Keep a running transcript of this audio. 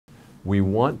We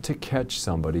want to catch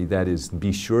somebody, that is,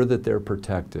 be sure that they're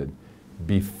protected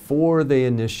before they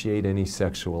initiate any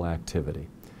sexual activity.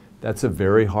 That's a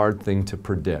very hard thing to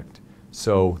predict.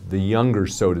 So the younger,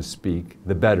 so to speak,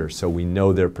 the better, so we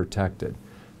know they're protected.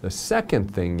 The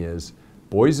second thing is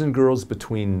boys and girls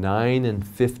between 9 and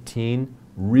 15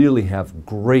 really have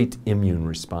great immune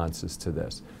responses to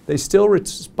this. They still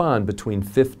respond between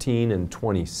 15 and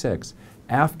 26.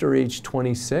 After age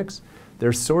 26,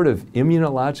 they're sort of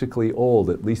immunologically old,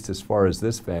 at least as far as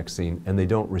this vaccine, and they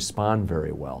don't respond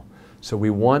very well. So we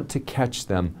want to catch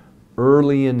them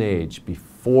early in age,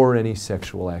 before any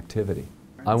sexual activity.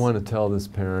 I want to tell this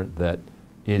parent that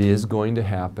it is going to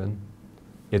happen.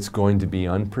 It's going to be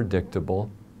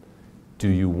unpredictable. Do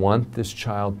you want this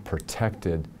child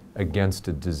protected against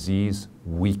a disease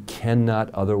we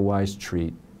cannot otherwise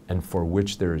treat and for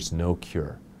which there is no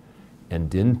cure?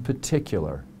 And in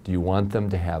particular, do you want them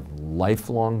to have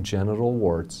lifelong genital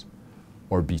warts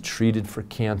or be treated for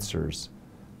cancers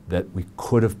that we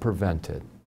could have prevented?